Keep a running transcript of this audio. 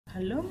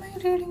Hello my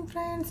reading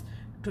friends.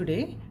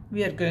 Today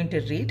we are going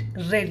to read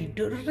Ready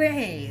to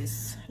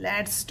Race.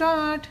 Let's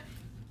start.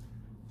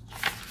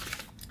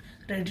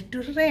 Ready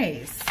to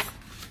Race.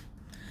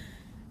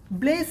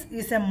 Blaze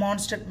is a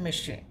monster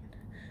machine.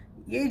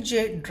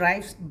 AJ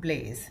drives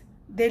Blaze.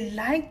 They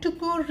like to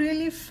go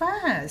really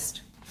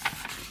fast.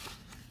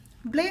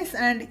 Blaze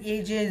and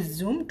AJ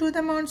zoom to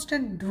the monster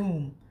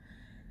room.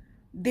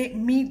 They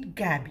meet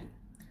Gabby.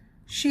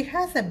 She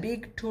has a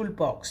big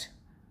toolbox.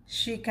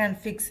 She can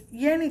fix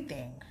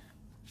anything.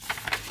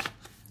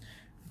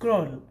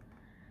 Growl.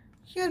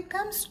 Here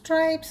comes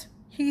Stripes.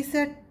 He's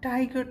a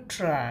tiger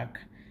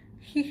truck.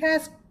 He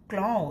has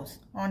claws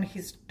on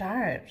his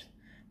tires.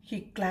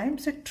 He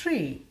climbs a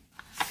tree.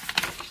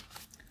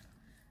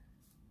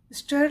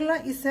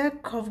 Starla is a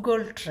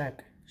cowgirl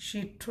truck.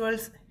 She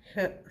twirls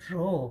her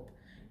rope.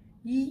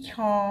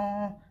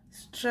 Yee-haw!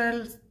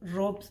 Starla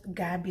ropes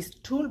Gabby's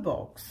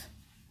toolbox.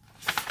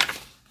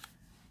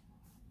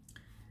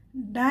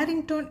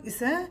 Darrington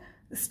is a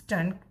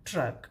stunt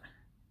truck.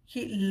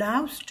 He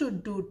loves to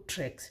do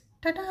tricks.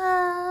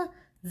 Ta-da!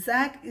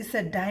 Zack is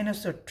a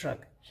dinosaur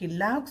truck. He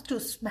loves to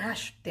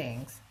smash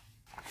things.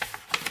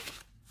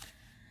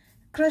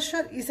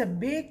 Crusher is a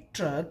big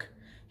truck.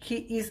 He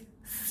is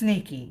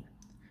sneaky.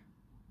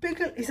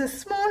 Pickle is a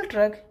small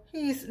truck.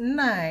 He is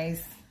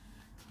nice.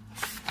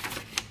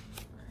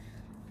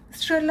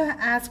 Stella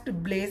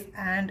asked Blaze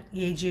and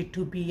AJ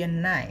to be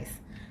nice.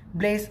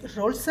 Blaze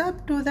rolls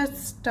up to the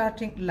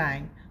starting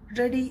line.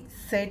 Ready,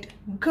 set,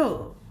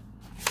 go.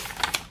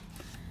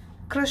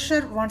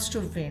 Crusher wants to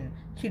win.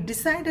 He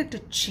decided to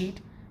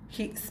cheat.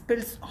 He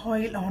spills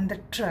oil on the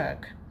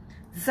truck.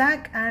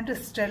 Zack and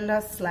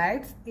Stella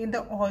slides in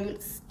the oil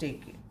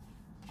stick.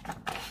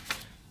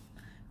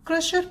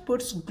 Crusher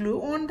puts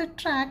glue on the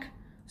track.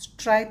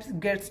 Stripes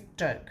gets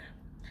stuck.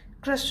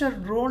 Crusher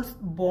rolls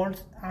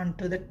balls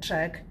onto the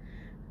track.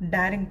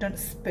 Darrington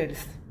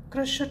spills.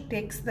 Crusher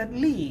takes the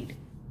lead.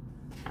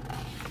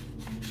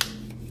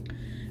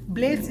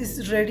 Blaze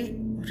is ready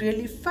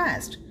really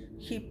fast.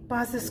 He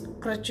passes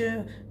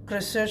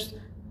Crushers.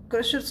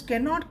 Crushers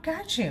cannot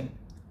catch him.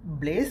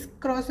 Blaze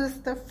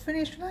crosses the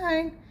finish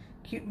line.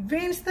 He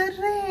wins the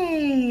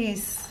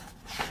race.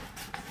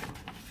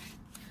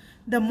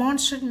 The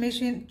monster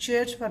machine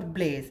cheers for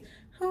Blaze.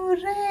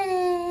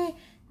 Hooray!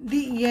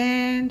 The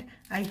end.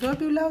 I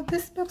hope you love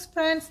this book,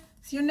 friends.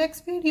 See you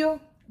next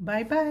video.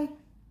 Bye bye.